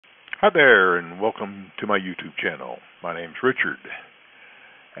Hi there, and welcome to my YouTube channel. My name's Richard,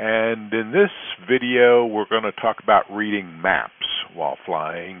 and in this video we're going to talk about reading maps while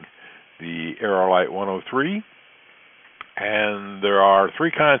flying the Aerolite 103. And there are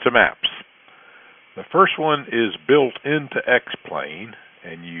three kinds of maps. The first one is built into X-Plane,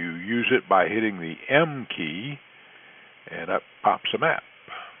 and you use it by hitting the M key, and up pops a map.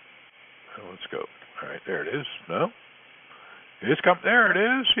 So let's go. All right, there it is. No? There it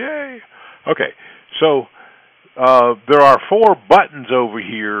is. Yay. Okay, so there are four buttons over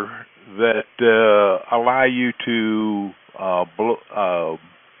here that allow you to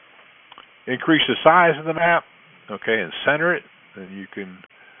increase the size of the map, okay, and center it. And you can,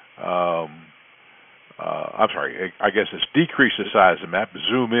 I'm sorry, I guess it's decrease the size of the map,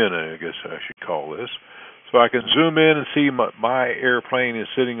 zoom in, I guess I should call this. So I can zoom in and see my airplane is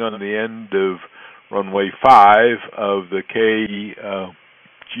sitting on the end of runway 5 of the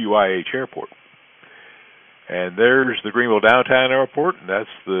KGYH airport. And there's the Greenville Downtown Airport, and that's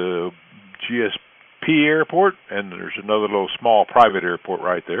the GSP airport, and there's another little small private airport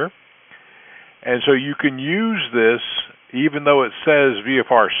right there. And so you can use this, even though it says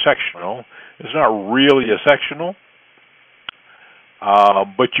VFR sectional, it's not really a sectional,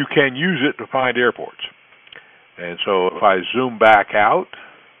 but you can use it to find airports. And so if I zoom back out,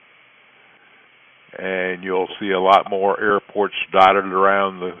 and you'll see a lot more airports dotted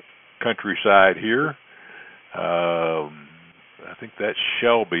around the countryside here. I think that's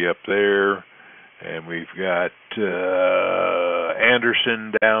Shelby up there, and we've got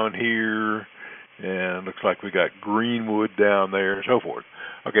Anderson down here, and looks like we got Greenwood down there, and so forth.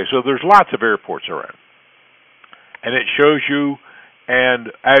 Okay, so there's lots of airports around, and it shows you.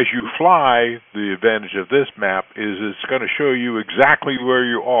 And as you fly, the advantage of this map is it's going to show you exactly where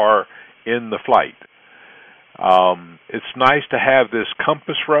you are in the flight. It's nice to have this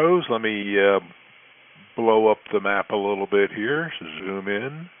compass rose. Let me blow up the map a little bit here, so zoom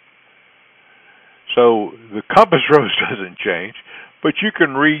in. So the compass rose doesn't change, but you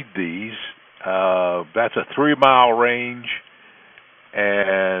can read these. That's a 3-mile range,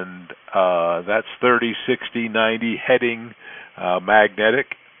 and that's 30, 60, 90 heading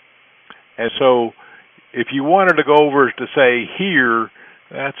magnetic. And so if you wanted to go over to say here,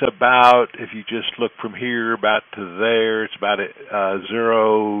 that's about, if you just look from here about to there, it's about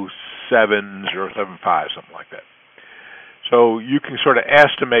 0.7, 0.75, something like that. So you can sort of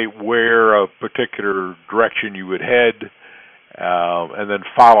estimate where a particular direction you would head, and then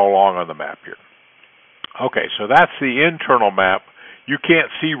follow along on the map here. Okay, so that's the internal map. You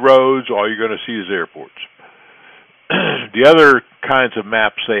can't see roads, all you're going to see is airports. The other kinds of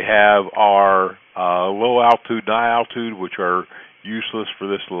maps they have are low altitude and high altitude, which are useless for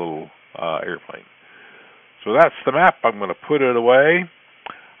this little airplane. So that's the map. I'm going to put it away.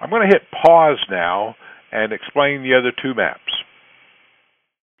 I'm going to hit pause now and explain the other two maps.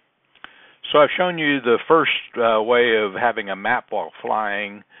 So I've shown you the first way of having a map while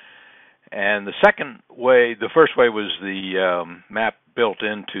flying, and the first way was the map built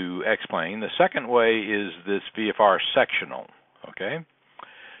into X-Plane. The second way is this VFR sectional, okay?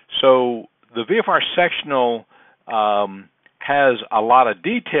 So the VFR sectional has a lot of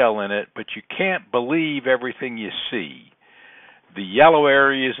detail in it, but you can't believe everything you see. The yellow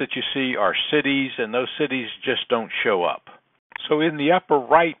areas that you see are cities, and those cities just don't show up. So in the upper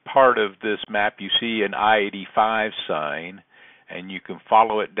right part of this map, you see an I-85 sign, and you can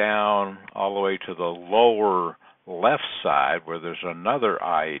follow it down all the way to the lower left side where there's another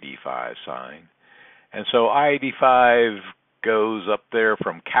I-85 sign. And so I-85 goes up there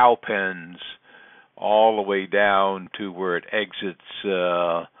from Cowpens all the way down to where it exits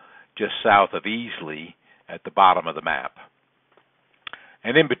just south of Easley at the bottom of the map.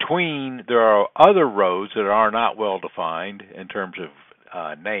 And in between, there are other roads that are not well defined in terms of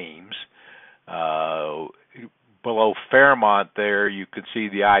names. Below Fairmont there, you can see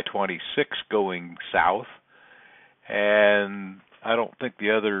the I-26 going south, and I don't think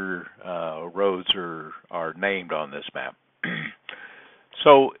the other roads are named on this map.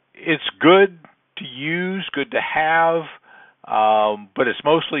 So it's good to use, good to have, but it's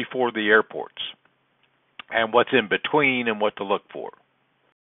mostly for the airports and what's in between and what to look for.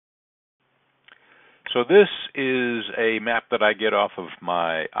 So this is a map that I get off of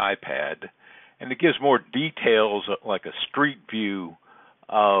my iPad, and it gives more details like a street view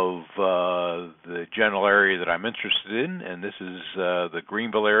of the general area that I'm interested in, and this is the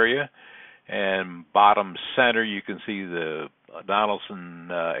Greenville area. And bottom center, you can see the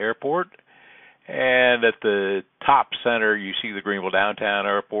Donaldson Airport. And at the top center, you see the Greenville Downtown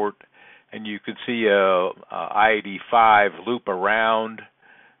Airport. And you can see a I-85 loop around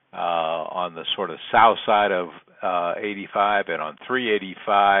on the sort of south side of 85, and on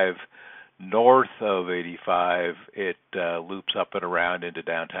 385 north of 85, it loops up and around into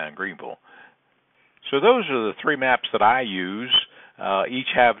downtown Greenville. So those are the three maps that I use. Each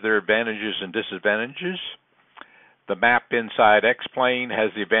have their advantages and disadvantages. The map inside X-Plane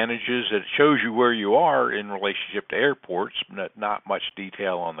has the advantages. It shows you where you are in relationship to airports, but not much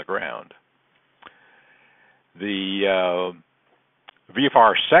detail on the ground. The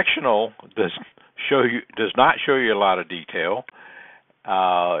VFR sectional does not show you a lot of detail,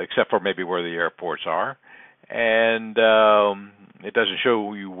 except for maybe where the airports are, and it doesn't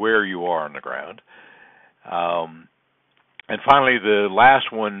show you where you are on the ground. And finally, the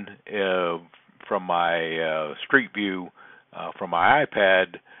last one from my Street View from my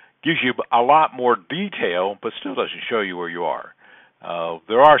iPad gives you a lot more detail, but still doesn't show you where you are.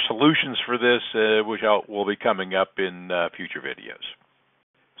 There are solutions for this, which will be coming up in future videos.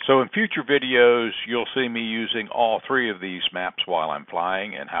 So in future videos, you'll see me using all three of these maps while I'm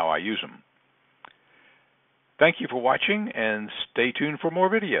flying and how I use them. Thank you for watching, and stay tuned for more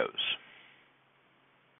videos.